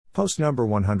Post number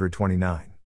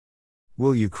 129.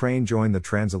 Will Ukraine join the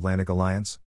Transatlantic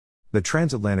Alliance? The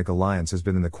Transatlantic Alliance has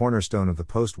been the cornerstone of the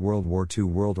post-World War II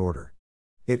world order.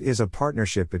 It is a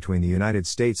partnership between the United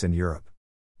States and Europe.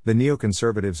 The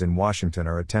neoconservatives in Washington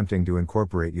are attempting to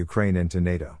incorporate Ukraine into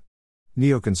NATO.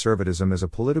 Neoconservatism is a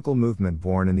political movement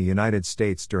born in the United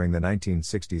States during the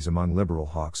 1960s among liberal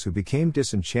hawks who became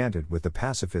disenchanted with the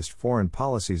pacifist foreign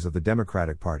policies of the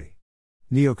Democratic Party.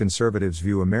 Neoconservatives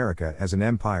view America as an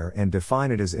empire and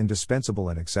define it as indispensable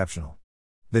and exceptional.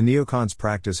 The neocons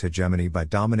practice hegemony by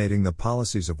dominating the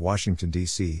policies of Washington,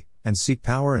 D.C., and seek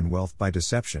power and wealth by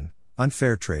deception,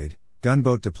 unfair trade,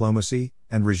 gunboat diplomacy,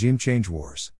 and regime change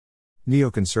wars.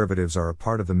 Neoconservatives are a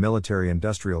part of the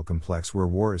military-industrial complex where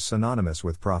war is synonymous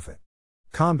with profit.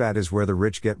 Combat is where the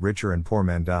rich get richer and poor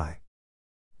men die.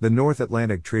 The North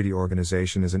Atlantic Treaty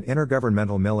Organization is an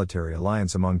intergovernmental military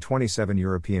alliance among 27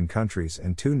 European countries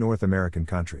and 2 North American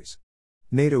countries.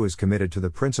 NATO is committed to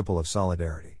the principle of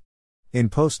solidarity. In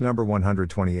post number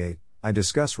 128, I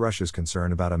discuss Russia's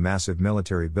concern about a massive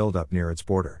military buildup near its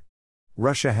border.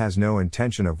 Russia has no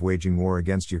intention of waging war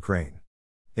against Ukraine.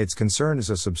 Its concern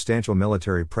is a substantial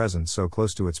military presence so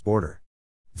close to its border.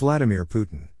 Vladimir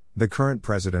Putin, the current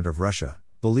president of Russia,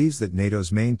 believes that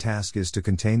NATO's main task is to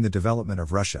contain the development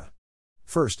of Russia.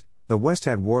 First, the West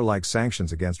had warlike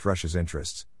sanctions against Russia's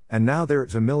interests, and now there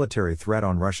is a military threat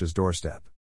on Russia's doorstep.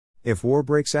 If war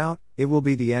breaks out, it will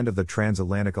be the end of the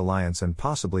Transatlantic Alliance and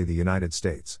possibly the United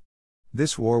States.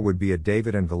 This war would be a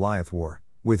David and Goliath war,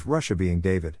 with Russia being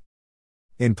David.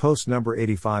 In post number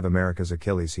 85, America's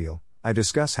Achilles heel, I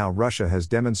discuss how Russia has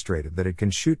demonstrated that it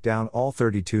can shoot down all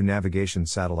 32 navigation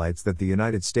satellites that the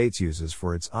United States uses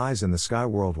for its eyes in the sky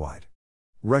worldwide.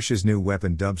 Russia's new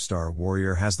weapon dubbed Star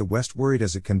Warrior has the West worried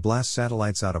as it can blast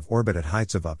satellites out of orbit at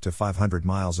heights of up to 500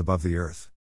 miles above the Earth.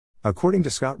 According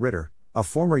to Scott Ritter, a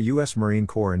former U.S. Marine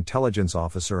Corps intelligence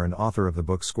officer and author of the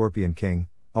book Scorpion King,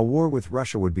 a war with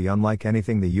Russia would be unlike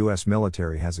anything the U.S.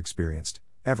 military has experienced,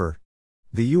 ever.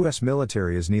 The U.S.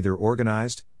 military is neither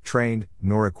organized, trained,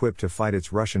 nor equipped to fight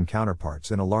its Russian counterparts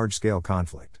in a large-scale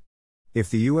conflict. If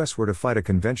the U.S. were to fight a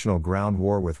conventional ground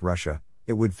war with Russia,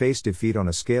 it would face defeat on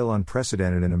a scale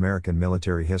unprecedented in American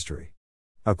military history.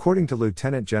 According to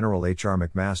Lieutenant General H.R.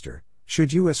 McMaster,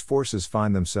 should U.S. forces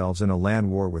find themselves in a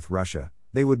land war with Russia,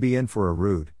 they would be in for a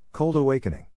rude, cold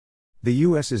awakening. The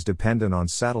U.S. is dependent on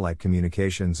satellite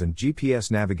communications and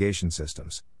GPS navigation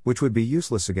systems, which would be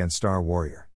useless against Star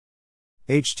Warrior.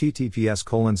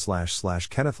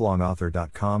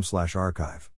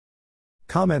 https://kennethlongauthor.com/archive.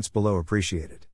 Comments below appreciated.